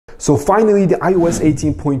So finally, the iOS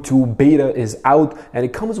 18.2 beta is out, and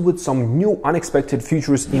it comes with some new unexpected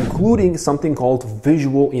features, including something called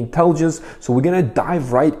visual intelligence. So we're gonna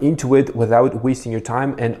dive right into it without wasting your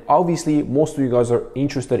time. And obviously, most of you guys are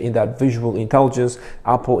interested in that visual intelligence,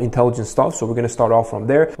 Apple intelligence stuff. So we're gonna start off from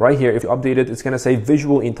there. Right here, if you update it, it's gonna say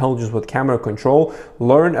visual intelligence with camera control.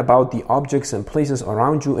 Learn about the objects and places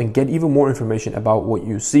around you and get even more information about what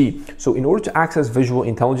you see. So in order to access visual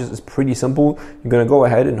intelligence, it's pretty simple. You're gonna go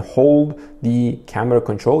ahead and hold the camera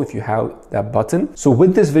control if you have that button. So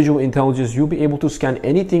with this visual intelligence, you'll be able to scan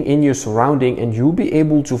anything in your surrounding and you'll be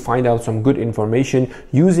able to find out some good information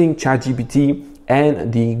using ChatGPT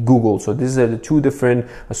and the Google. So these are the two different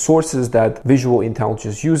sources that visual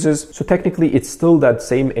intelligence uses. So technically it's still that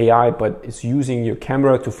same AI, but it's using your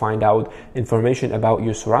camera to find out information about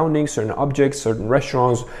your surroundings, certain objects, certain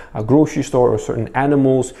restaurants, a grocery store, or certain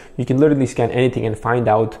animals. You can literally scan anything and find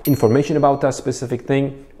out information about that specific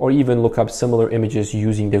thing, or even look up similar images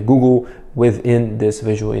using the Google within this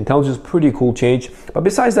visual intelligence. Pretty cool change. But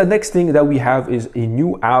besides that, next thing that we have is a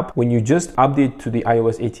new app. When you just update to the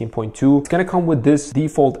iOS 18.2, it's gonna come with this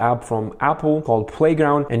default app from Apple called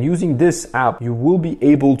Playground. And using this app, you will be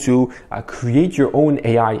able to create your own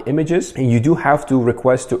AI images. And you do have to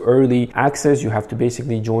request to early access. You have to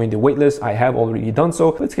basically join the waitlist. I have already done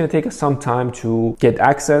so, but it's gonna take us some time to get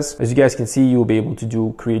access. As you guys can see, you'll be able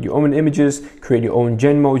to create your own images, create your own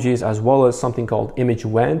gen emojis, as well as something called image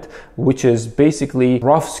wand, which is basically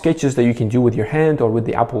rough sketches that you can do with your hand or with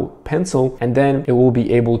the Apple Pencil, and then it will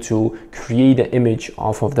be able to create an image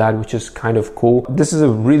off of that, which is kind of cool. This is a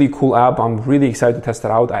really cool app. I'm really excited to test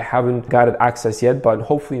it out. I haven't got it access yet, but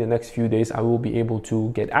hopefully in the next few days I will be able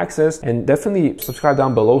to get access. And definitely subscribe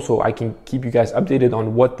down below so I can keep you guys updated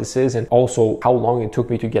on what this is and also how long it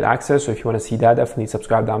took me to get access. So if you want to see that, definitely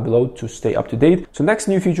subscribe down below to stay up to date. So next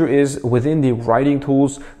new feature is within the writing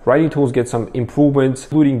tools. Writing tools get some improvements,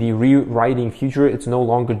 including the rewriting feature. It's no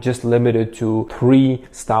longer just limited to 3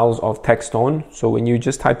 styles of text tone. So when you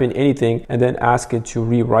just type in anything and then ask it to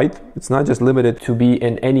rewrite, it's not just limited to be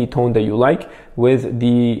in any tone that you like. With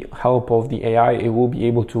the help of the AI, it will be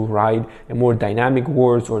able to write a more dynamic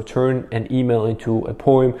words or turn an email into a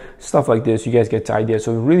poem, stuff like this. You guys get the idea.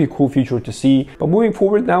 So a really cool feature to see. But moving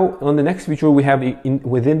forward now, on the next feature, we have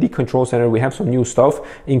within the control center, we have some new stuff,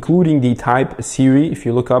 including the type Siri. If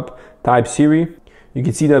you look up type Siri, you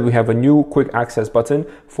can see that we have a new quick access button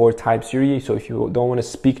for type Siri. So if you don't want to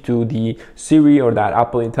speak to the Siri or that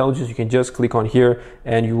Apple intelligence, you can just click on here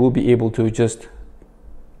and you will be able to just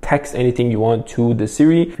text anything you want to the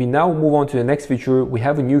Siri. If we now move on to the next feature, we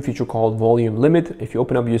have a new feature called volume limit. If you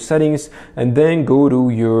open up your settings and then go to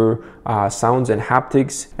your sounds and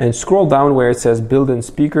haptics and scroll down where it says built-in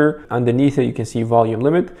speaker, underneath it you can see volume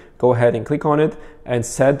limit. Go ahead and click on it and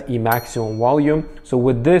set a maximum volume. So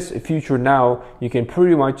with this feature now, you can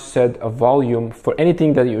pretty much set a volume for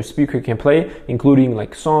anything that your speaker can play, including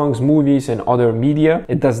like songs, movies, and other media.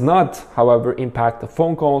 It does not, however, impact the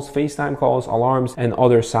phone calls, FaceTime calls, alarms, and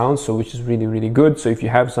other sounds, so which is really, really good. So if you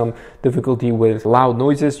have some difficulty with loud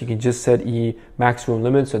noises, you can just set a maximum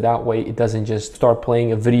limit, so that way it doesn't just start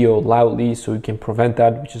playing a video loudly, so you can prevent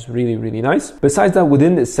that, which is really, really nice. Besides that,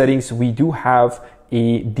 within the settings, we do have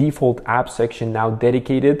a default app section now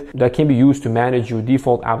dedicated that can be used to manage your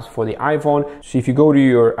default apps for the iPhone. So if you go to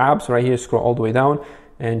your apps right here, scroll all the way down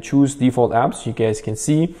and choose default apps, you guys can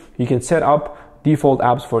see you can set up default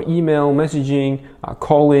apps for email, messaging,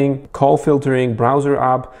 calling, call filtering, browser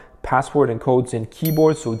app, password and codes, and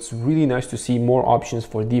keyboard. So it's really nice to see more options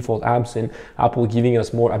for default apps and Apple giving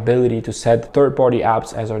us more ability to set third-party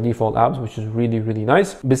apps as our default apps, which is really, really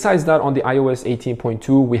nice. Besides that, on the iOS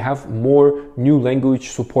 18.2, we have more new language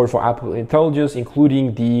support for Apple Intelligence,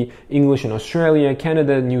 including the English in Australia,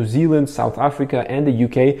 Canada, New Zealand, South Africa, and the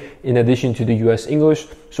UK, in addition to the US English.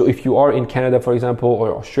 So if you are in Canada, for example,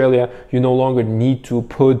 or Australia, you no longer need to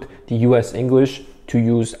put the US English to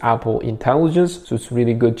use Apple Intelligence. So it's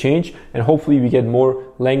really good change, and hopefully we get more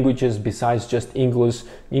languages besides just English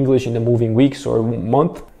in the moving weeks or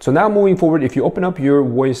month. So now moving forward, if you open up your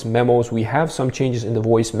voice memos, we have some changes in the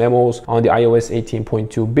voice memos on the iOS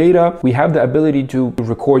 18.2 beta. We have the ability to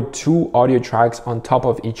record 2 audio tracks on top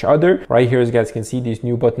of each other. Right here, as you guys can see, these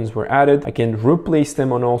new buttons were added. I can replace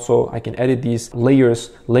them, and also I can edit these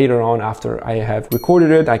layers later on after I have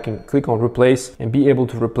recorded it. I can click on replace and be able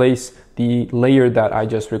to replace the layer that I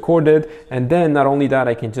just recorded. And then not only that,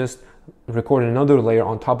 I can just record another layer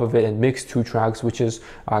on top of it and mix 2 tracks, which is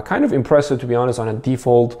kind of impressive, to be honest. On a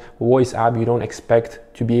default voice app, you don't expect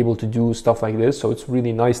to be able to do stuff like this. So it's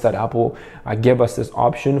really nice that Apple gave us this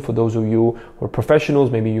option for those of you who are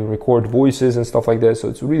professionals. Maybe you record voices and stuff like this. So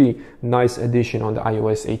it's a really nice addition on the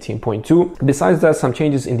iOS 18.2. Besides that, some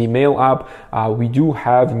changes in the Mail app. We do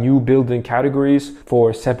have new built-in categories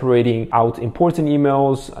for separating out important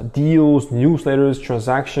emails, deals, newsletters,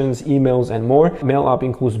 transactions, emails, and more. Mail app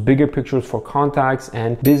includes bigger pictures for contacts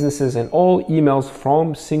and businesses, and all emails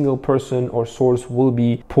from single person or source will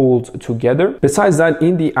be pulled together. Besides that,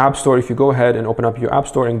 in the App Store, if you go ahead and open up your App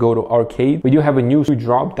Store and go to Arcade, we do have a new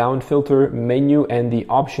drop-down filter menu and the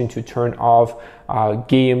option to turn off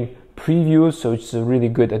game previews, so it's a really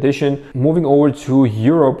good addition. Moving over to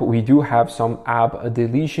Europe, we do have some app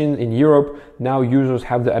deletion in Europe. Now users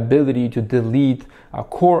have the ability to delete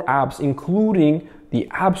core apps, including the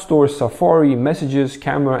App Store, Safari, Messages,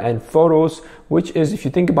 Camera, and Photos, which is, if you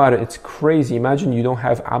think about it, it's crazy. Imagine you don't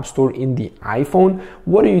have App Store in the iPhone.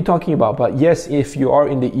 What are you talking about? But yes, if you are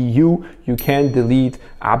in the EU, you can delete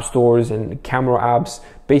App Stores and camera apps.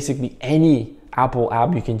 Basically any Apple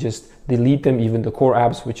app, you can just delete them, even the core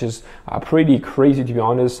apps, which is pretty crazy, to be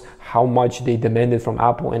honest, how much they demanded from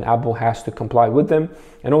Apple, and Apple has to comply with them.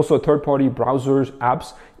 And also third-party browsers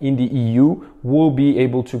apps in the EU will be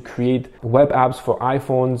able to create web apps for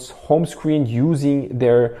iPhone's home screen using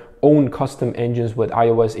their own custom engines with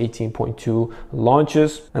iOS 18.2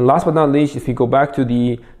 launches. And last but not least, if you go back to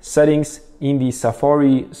the settings in the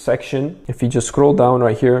Safari section, if you just scroll down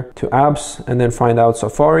right here to apps and then find out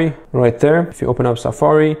Safari right there, if you open up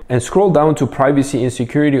Safari and scroll down to privacy and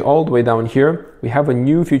security all the way down here, we have a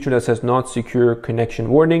new feature that says not secure connection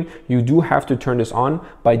warning. You do have to turn this on.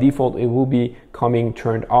 By default, it will be coming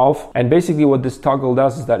turned off. And basically what this toggle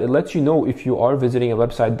does is that it lets you know if you are visiting a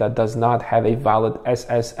website that does not have a valid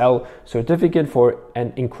SSL certificate for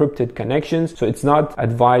an encrypted connection. So it's not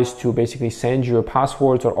advised to basically send your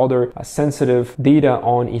passwords or other sensitive data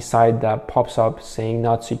on a site that pops up saying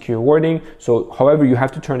not secure warning. So however, you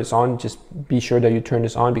have to turn this on. Just be sure that you turn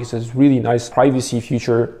this on because it's really nice privacy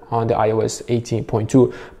feature on the iOS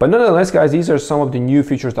 18.2. But nonetheless, guys, these are some of the new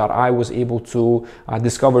features that I was able to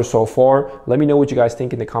discover so far. Let me know what you guys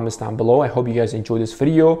think in the comments down below. I hope you guys enjoyed this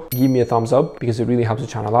video. Give me a thumbs up because it really helps the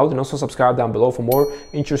channel out, and also subscribe down below for more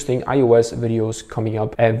interesting iOS videos coming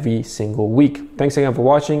up every single week. Thanks again for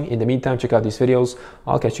watching. In the meantime, check out these videos.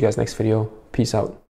 I'll catch you guys next video. Peace out.